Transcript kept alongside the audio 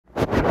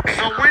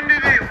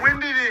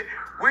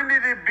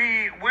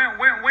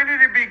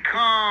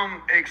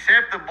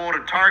acceptable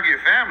to target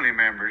family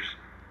members.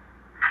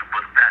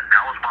 But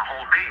that was my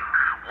whole thing.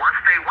 Once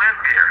they went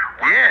there,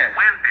 right?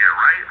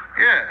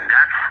 Yeah.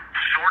 That's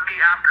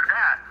shortly after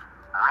that.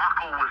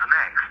 Rocco was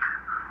next.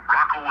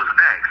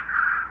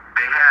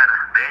 They had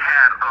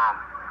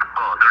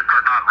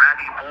they're not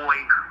Randy Boy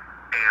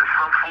and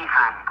some fool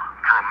from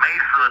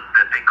Mesa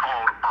that they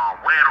called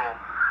Güero,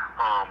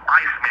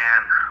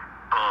 Iceman.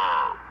 I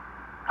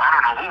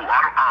don't know who.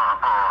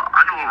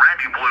 I knew who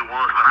Randy Boy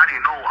was, but I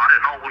didn't know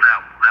who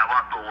that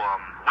Vato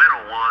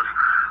Güero was.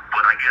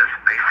 But I guess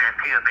they sent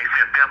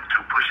them to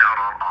push out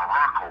on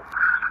Rocco.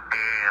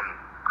 And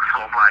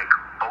so I'm like,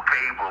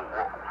 okay, but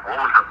what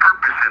was the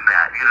purpose in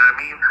that? You know what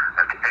I mean?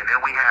 And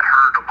then we had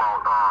heard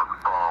about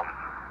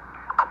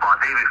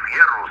David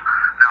Fierro's.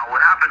 Now,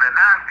 what happened to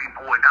Nasty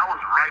Boy, that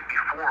was right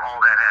before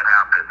all that had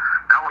happened.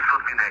 That was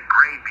something that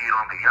Gray did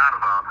on the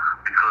Yarda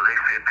because they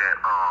said that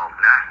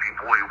Nasty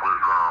Boy was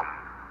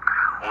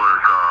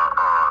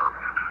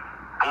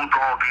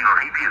bulldogging or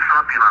he did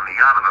something on the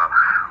Yarda.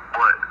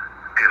 But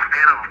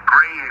instead of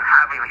Gray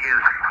having his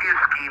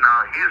Skina,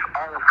 his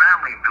own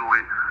family do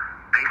it,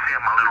 they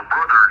sent my little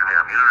brother to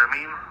them, you know what I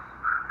mean?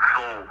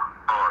 So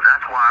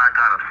that's why I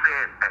got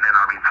upset, and then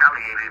I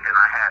retaliated, and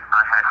I had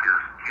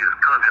his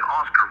cousin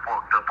Oscar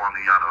fucked up on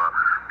the Yarda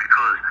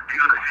because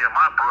you're gonna send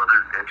my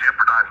brother and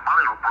jeopardize my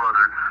little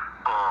brother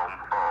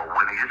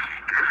when this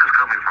is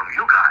coming from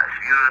you guys,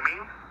 you know what I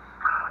mean?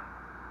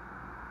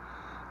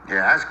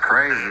 Yeah, that's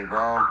crazy,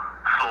 bro.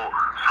 So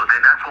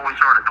then that's when we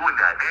started doing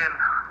that. Then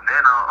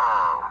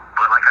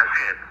but like I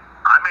said,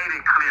 I made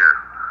it clear.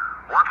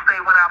 Once they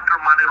went after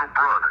my little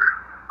brother,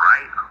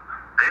 right?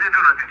 They didn't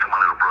do nothing to my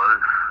little brother,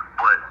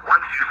 but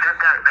once you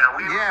said that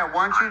we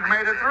once you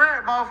made a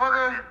threat,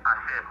 motherfucker. I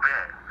said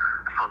bet.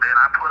 So then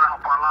I put out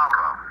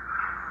palabra,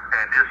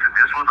 and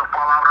this was the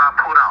palabra I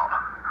put out.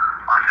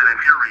 I said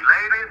if you're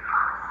related,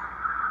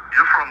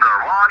 you're from their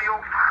barrio,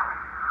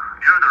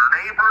 you're their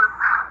neighbor,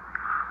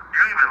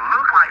 you even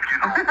look like you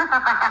know.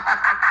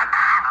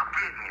 I'm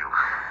getting you.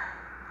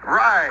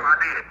 Right. I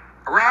did.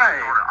 Right.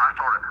 I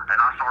started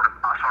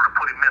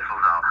putting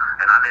missiles out,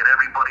 and I let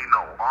everybody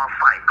know on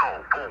site,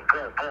 go, boom,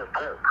 boom, boom,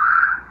 boom,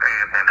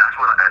 and that's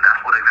what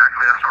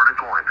exactly I started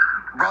doing.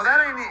 Bro,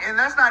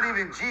 that's not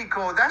even G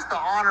code. That's the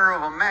honor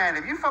of a man.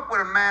 If you fuck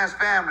with a man's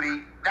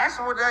family, that's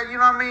what that.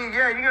 You know what I mean?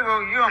 Yeah, you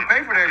gonna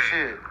pay for that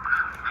shit.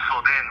 So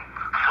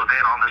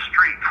then on the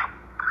streets,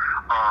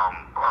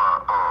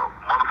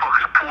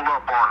 motherfuckers pull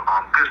up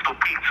on Pistol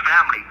Pete's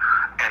family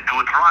and do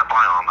a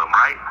drive-by on them,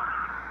 right?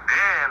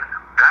 Then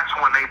that's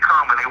when they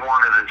come and they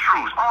wanted a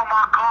truce. Oh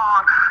my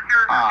God,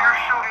 you're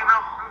shooting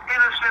up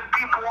innocent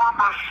people on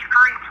the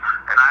streets.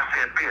 And I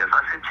said this.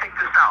 I said, check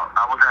this out.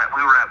 We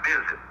were at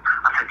visit.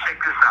 I said,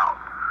 check this out.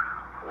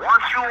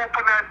 Once you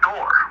open that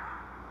door,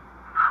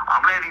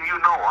 I'm letting you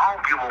know I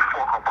don't give a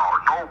fuck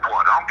about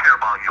nobody. I don't care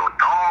about your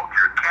dog,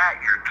 your cat,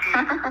 your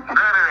kid,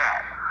 none of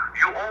that.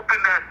 You open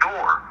that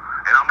door,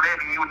 and I'm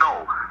letting you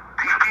know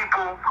these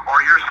people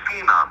are your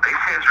schema. They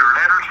send your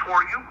letters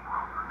for you.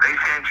 They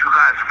send you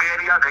guys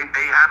feria.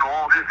 They handle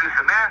all this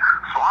and that.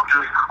 So I'm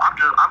just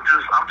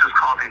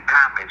causing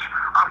damage.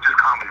 I'm just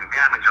causing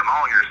damage on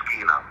all your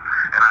schema.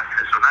 And I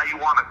said, so now you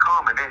want to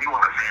come, and then you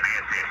want to send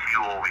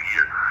SSU over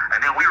here.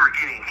 And then we were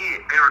getting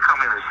hit. They were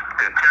coming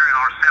and tearing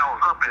our cells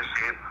up and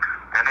shit.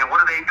 And then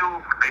what do?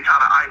 They try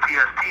to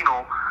IPS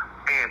Tino,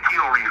 and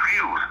Tino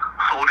refused.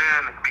 So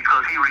then,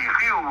 because he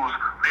refused,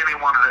 then they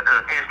wanted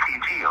to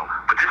STG him.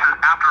 But this is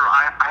after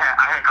I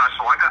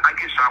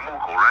get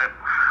Shamuko, right?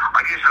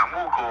 I get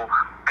Shamuko,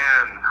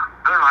 and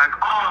they're like,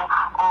 how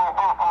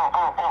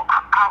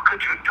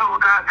could you do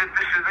that? This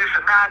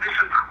and that. This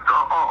is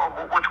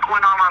what's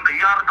going on the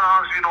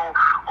Yardas. You know,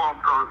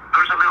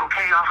 there's a little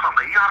chaos on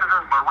the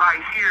Yardas, but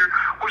right here,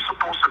 we're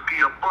supposed to be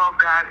above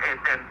that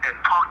and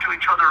talk to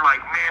each other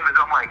like men. And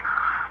I'm like,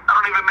 that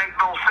don't even make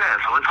no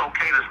sense. So it's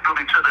okay to spill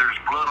each other's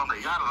blood on the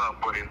Yarda,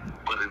 but in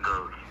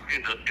the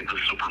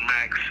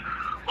Supermax,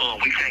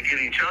 we can't get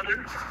each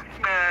other.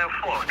 Man,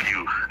 fuck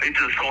you. It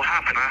just so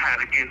happened I had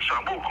to get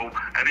Shamuku,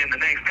 and then the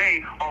next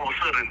day, all of a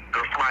sudden,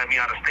 they're flying me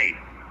out of state.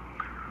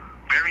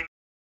 Very